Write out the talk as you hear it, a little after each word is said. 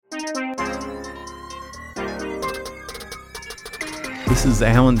This is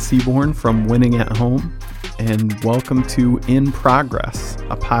Alan Seaborn from Winning at Home, and welcome to In Progress,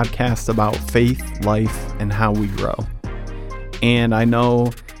 a podcast about faith, life, and how we grow. And I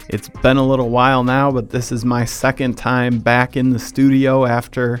know it's been a little while now, but this is my second time back in the studio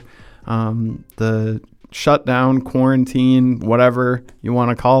after the shutdown, quarantine, whatever you want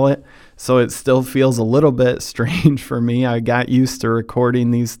to call it. So it still feels a little bit strange for me. I got used to recording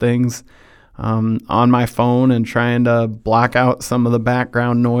these things on my phone and trying to block out some of the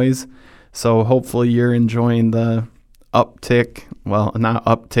background noise. So hopefully you're enjoying the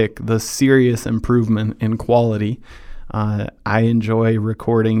the serious improvement in quality. I enjoy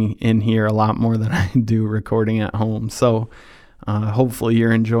recording in here a lot more than I do recording at home. So hopefully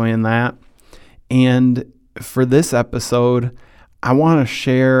you're enjoying that. And for this episode, I want to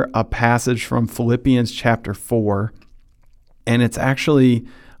share a passage from Philippians chapter 4. And it's actually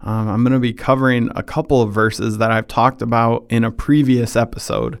I'm going to be covering a couple of verses that I've talked about in a previous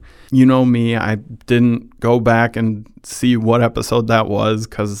episode. You know me, I didn't go back and see what episode that was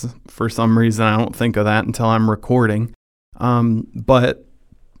because for some reason I don't think of that until I'm recording. But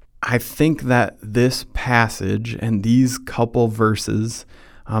I think that this passage and these couple verses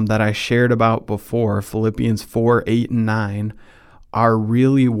that I shared about before, Philippians 4, 8, and 9, are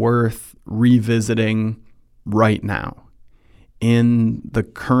really worth revisiting right now. In the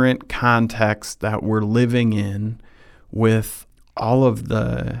current context that we're living in, with all of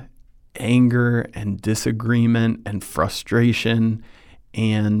the anger and disagreement and frustration,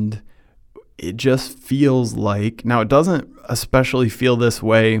 and it just feels like, now it doesn't especially feel this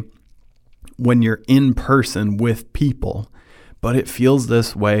way when you're in person with people, but it feels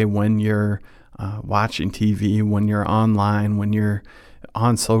this way when you're watching TV, when you're online, when you're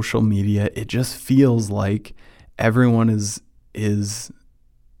on social media. It just feels like everyone is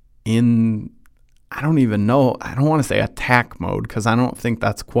in, I don't even know, I don't want to say attack mode because I don't think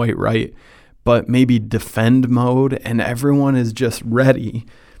that's quite right, but maybe defend mode, and everyone is just ready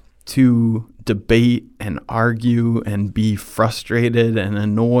to debate and argue and be frustrated and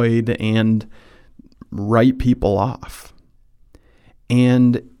annoyed and write people off.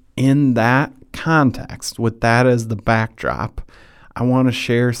 And in that context, with that as the backdrop, I want to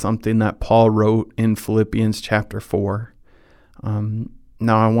share something that Paul wrote in Philippians chapter 4.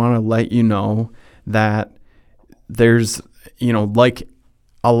 Now I want to let you know that there's, like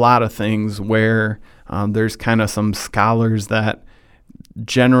a lot of things where there's kind of some scholars that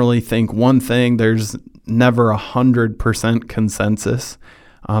generally think one thing. There's never 100% consensus,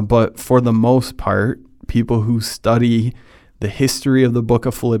 but for the most part, people who study the history of the book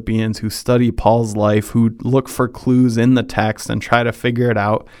of Philippians, who study Paul's life, who look for clues in the text and try to figure it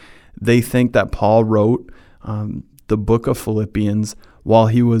out, they think that Paul wrote the book of Philippians while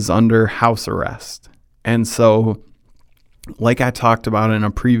he was under house arrest. And so, like I talked about in a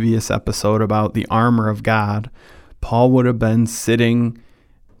previous episode about the armor of God, Paul would have been sitting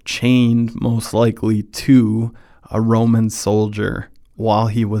chained most likely to a Roman soldier while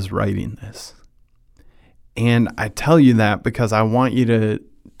he was writing this. And I tell you that because I want you to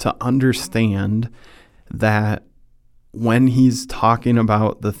understand that when he's talking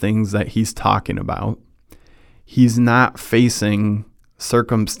about the things that he's talking about, he's not facing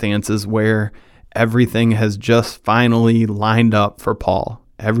circumstances where everything has just finally lined up for Paul.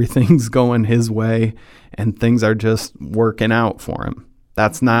 Everything's going his way and things are just working out for him.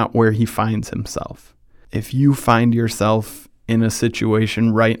 That's not where he finds himself. If you find yourself in a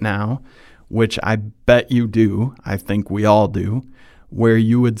situation right now, which I bet you do, I think we all do, where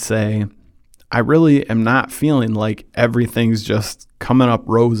you would say, I really am not feeling like everything's just coming up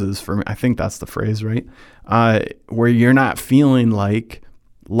roses for me. I think that's the phrase, right? Where you're not feeling like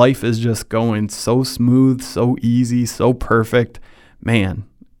life is just going so smooth, so easy, so perfect. Man,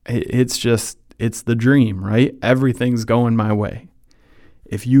 it's the dream, right? Everything's going my way.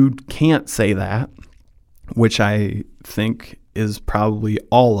 If you can't say that, which I think is probably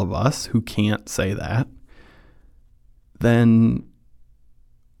all of us who can't say that, then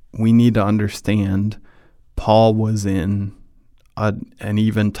we need to understand Paul was in an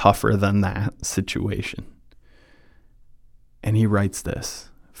even tougher than that situation. And he writes this,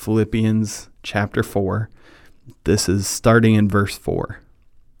 Philippians chapter 4. This is starting in verse 4.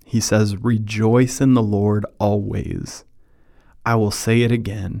 He says, "Rejoice in the Lord always. I will say it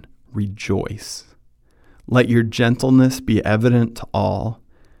again, rejoice. Let your gentleness be evident to all.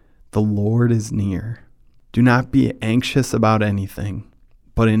 The Lord is near. Do not be anxious about anything,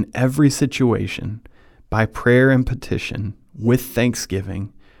 but in every situation, by prayer and petition, with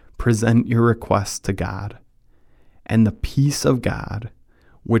thanksgiving, present your requests to God. And the peace of God,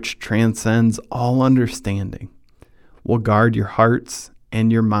 which transcends all understanding, will guard your hearts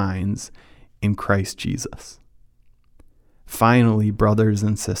and your minds in Christ Jesus. Finally, brothers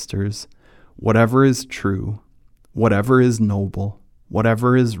and sisters, whatever is true, whatever is noble,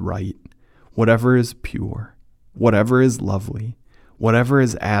 whatever is right, whatever is pure, whatever is lovely, whatever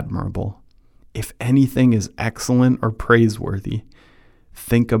is admirable, if anything is excellent or praiseworthy,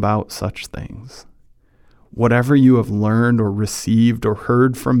 think about such things. Whatever you have learned or received or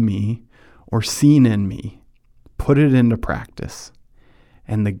heard from me or seen in me, put it into practice,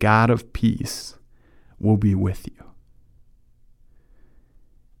 and the God of peace will be with you.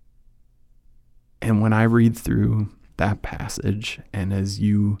 And when I read through that passage, and as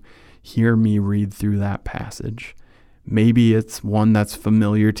you hear me read through that passage, maybe it's one that's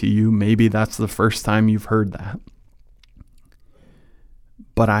familiar to you. Maybe that's the first time you've heard that.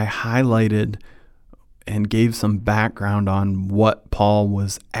 But I highlighted and gave some background on what Paul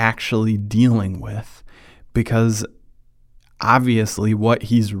was actually dealing with, because obviously what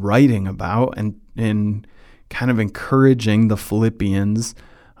he's writing about and kind of encouraging the Philippians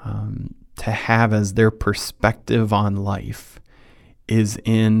to have as their perspective on life is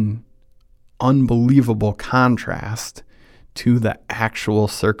in unbelievable contrast to the actual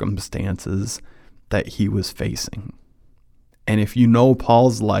circumstances that he was facing. And if you know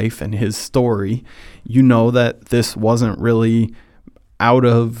Paul's life and his story, you know that this wasn't really out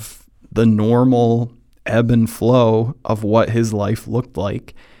of the normal ebb and flow of what his life looked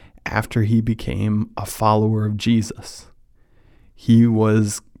like after he became a follower of Jesus. He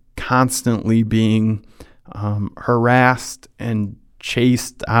was constantly being harassed and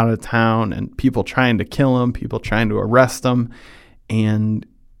chased out of town, and people trying to kill him, people trying to arrest him. And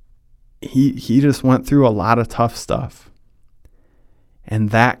he just went through a lot of tough stuff. And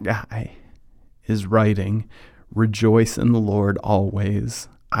that guy is writing, "Rejoice in the Lord always.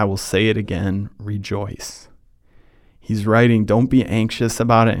 I will say it again, rejoice." He's writing, don't be anxious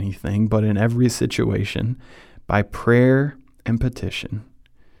about anything, but in every situation, by prayer and petition,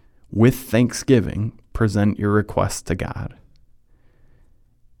 with thanksgiving, present your requests to God.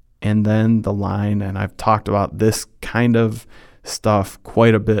 And then the line, and I've talked about this kind of stuff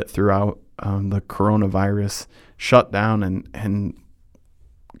quite a bit throughout the coronavirus shutdown and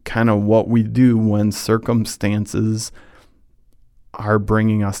kind of what we do when circumstances are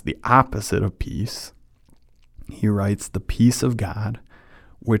bringing us the opposite of peace. He writes, the peace of God,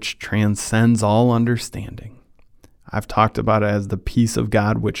 which transcends all understanding. I've talked about it as the peace of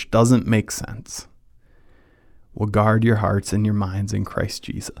God, which doesn't make sense, will guard your hearts and your minds in Christ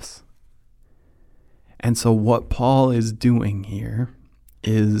Jesus. And so what Paul is doing here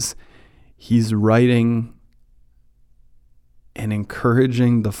is he's writing and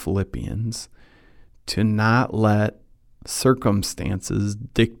encouraging the Philippians to not let circumstances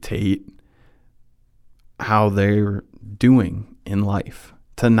dictate how they're doing in life,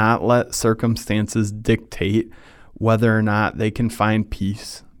 to not let circumstances dictate whether or not they can find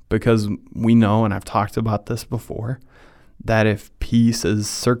peace. Because we know, and I've talked about this before, that if peace is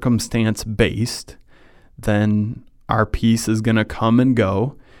circumstance-based, then our peace is going to come and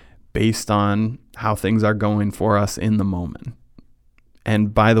go based on how things are going for us in the moment.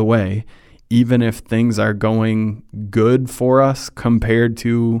 And by the way, even if things are going good for us compared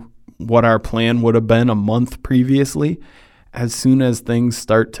to what our plan would have been a month previously, as soon as things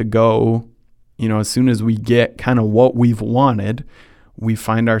start to go, as soon as we get kind of what we've wanted, we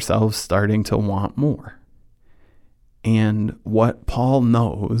find ourselves starting to want more. And what Paul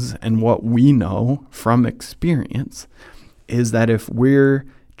knows and what we know from experience is that if we're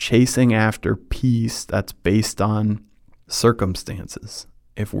chasing after peace that's based on circumstances,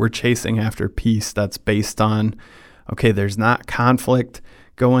 if we're chasing after peace that's based on, okay, there's not conflict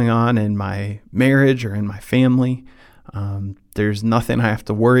going on in my marriage or in my family, there's nothing I have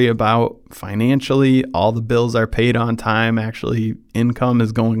to worry about financially, all the bills are paid on time, actually income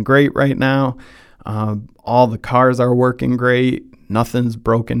is going great right now, all the cars are working great, nothing's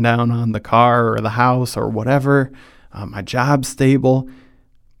broken down on the car or the house or whatever, my job's stable.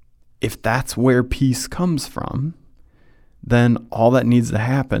 If that's where peace comes from, then all that needs to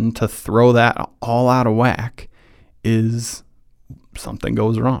happen to throw that all out of whack is something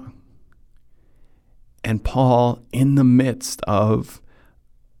goes wrong. And Paul, in the midst of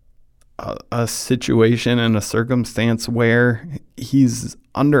a situation and a circumstance where he's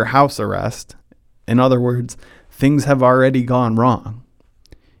under house arrest, in other words, things have already gone wrong,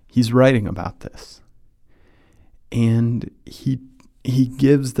 he's writing about this. And he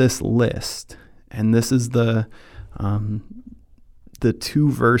gives this list, and this is the two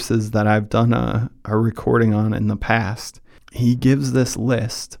verses that I've done a recording on in the past. he gives this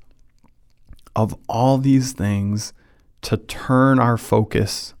list of all these things to turn our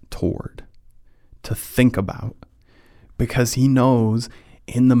focus toward, to think about, because he knows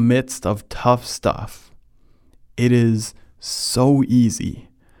in the midst of tough stuff, it is so easy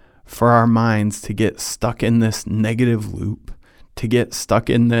for our minds to get stuck in this negative loop, to get stuck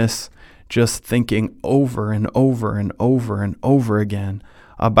in this just thinking over and over and over and over again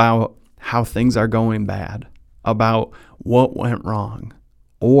about how things are going bad, about what went wrong,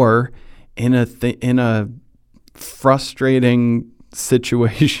 or in a frustrating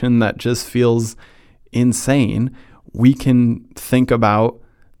situation that just feels insane, we can think about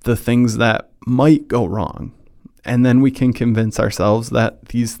the things that might go wrong. And then we can convince ourselves that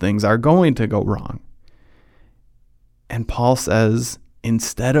these things are going to go wrong. And Paul says,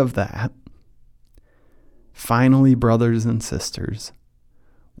 instead of that, finally, brothers and sisters,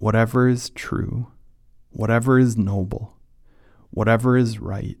 whatever is true, whatever is noble, whatever is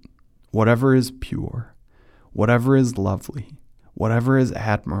right, whatever is pure, whatever is lovely, whatever is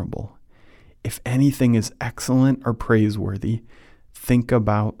admirable, if anything is excellent or praiseworthy, think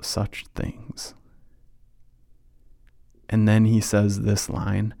about such things. And then he says this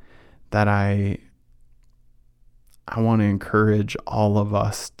line that I want to encourage all of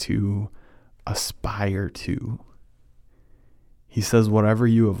us to aspire to. He says, whatever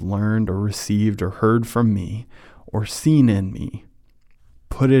you have learned or received or heard from me or seen in me,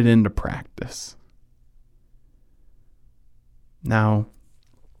 put it into practice. Now,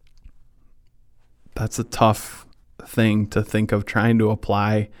 that's a tough thing to think of trying to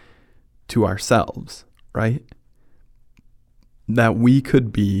apply to ourselves, right? That we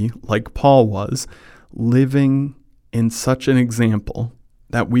could be, like Paul was, living in such an example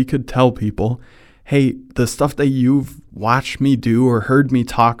that we could tell people, hey, the stuff that you've watched me do or heard me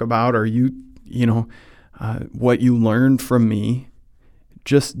talk about, or what you learned from me,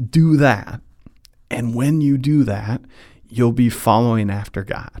 just do that. And when you do that, you'll be following after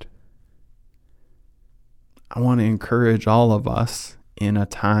God. I want to encourage all of us in a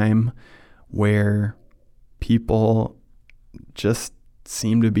time where people just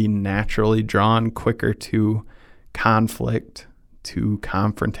seem to be naturally drawn quicker to conflict, to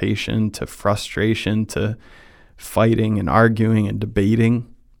confrontation, to frustration, to fighting and arguing and debating.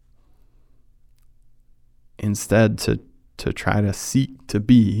 Instead, to try to seek to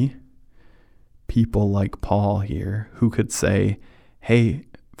be people like Paul here who could say, hey,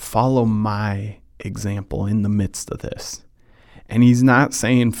 follow my example in the midst of this. And he's not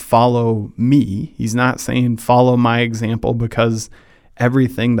saying follow me. He's not saying follow my example because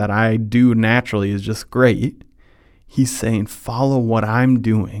everything that I do naturally is just great. He's saying follow what I'm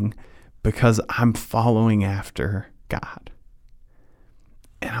doing because I'm following after God.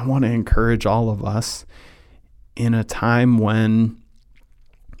 And I want to encourage all of us in a time when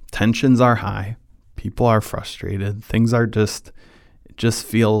tensions are high, people are frustrated, things are just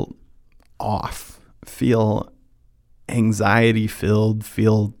feel off, feel anxiety filled,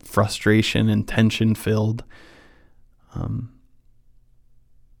 feel frustration and tension filled.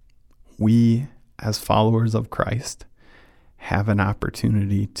 We, as followers of Christ, have an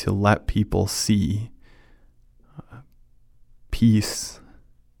opportunity to let people see peace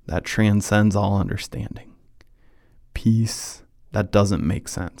that transcends all understanding, peace that doesn't make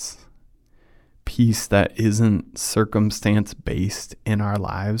sense, peace that isn't circumstance based in our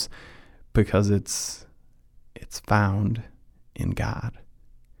lives because it's found in God.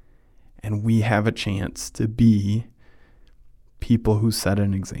 And we have a chance to be people who set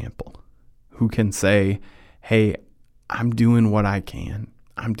an example, who can say, hey, I'm doing what I can.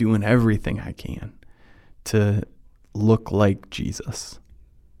 I'm doing everything I can to look like Jesus,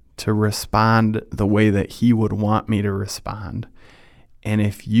 to respond the way that he would want me to respond. And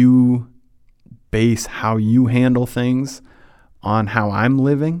if you base how you handle things on how I'm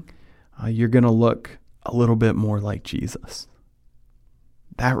living, you're going to look a little bit more like Jesus.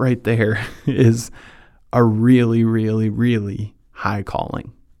 That right there is a really, really, really high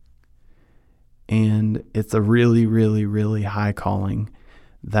calling. And it's a really, really, really high calling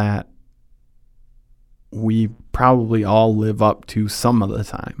that we probably all live up to some of the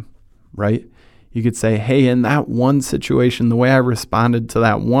time, right? You could say, hey, in that one situation, the way I responded to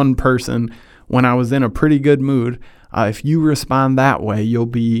that one person when I was in a pretty good mood, if you respond that way, you'll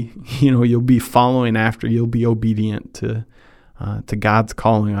be following after, you'll be obedient to God's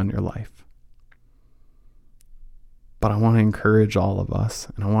calling on your life. But I want to encourage all of us,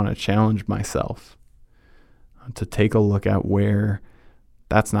 and I want to challenge myself to take a look at where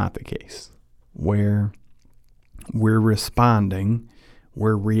that's not the case, where we're responding,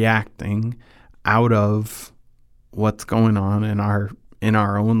 we're reacting out of what's going on in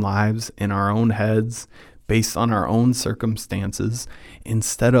our own lives, in our own heads, based on our own circumstances,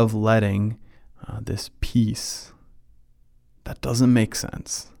 instead of letting this peace that doesn't make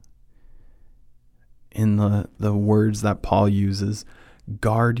sense, in the words that Paul uses,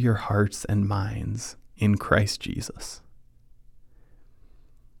 guard your hearts and minds in Christ Jesus.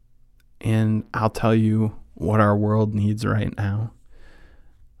 And I'll tell you what our world needs right now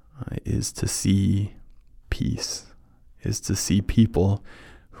is to see peace, is to see people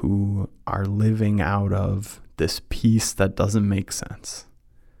who are living out of this peace that doesn't make sense.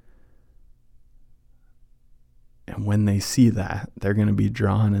 And when they see that, they're going to be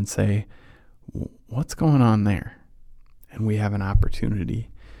drawn and say, what's going on there? And we have an opportunity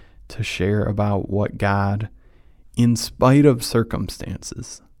to share about what God, in spite of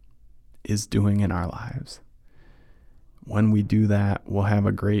circumstances, is doing in our lives. When we do that, we'll have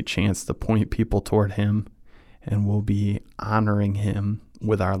a great chance to point people toward Him, and we'll be honoring Him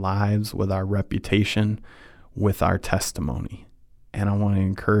with our lives, with our reputation, with our testimony. And I want to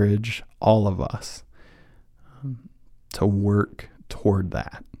encourage all of us to work toward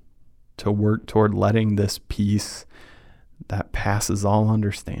that, to work toward letting this peace that passes all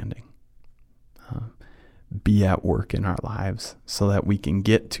understanding be at work in our lives, so that we can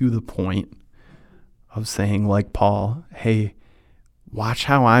get to the point of saying, like Paul, hey, watch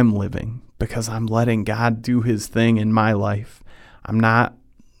how I'm living, because I'm letting God do His thing in my life. I'm not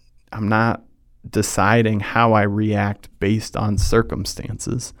deciding how I react based on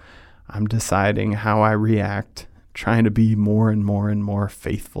circumstances. I'm deciding how I react, trying to be more and more and more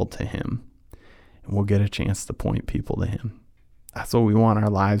faithful to Him. And we'll get a chance to point people to Him. That's what we want our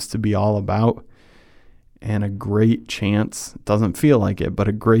lives to be all about. And a great chance, it doesn't feel like it, but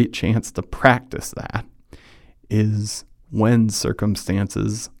a great chance to practice that is when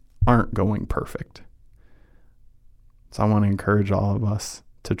circumstances aren't going perfect. So I want to encourage all of us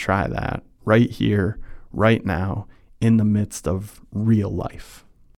to try that right here, right now, in the midst of real life.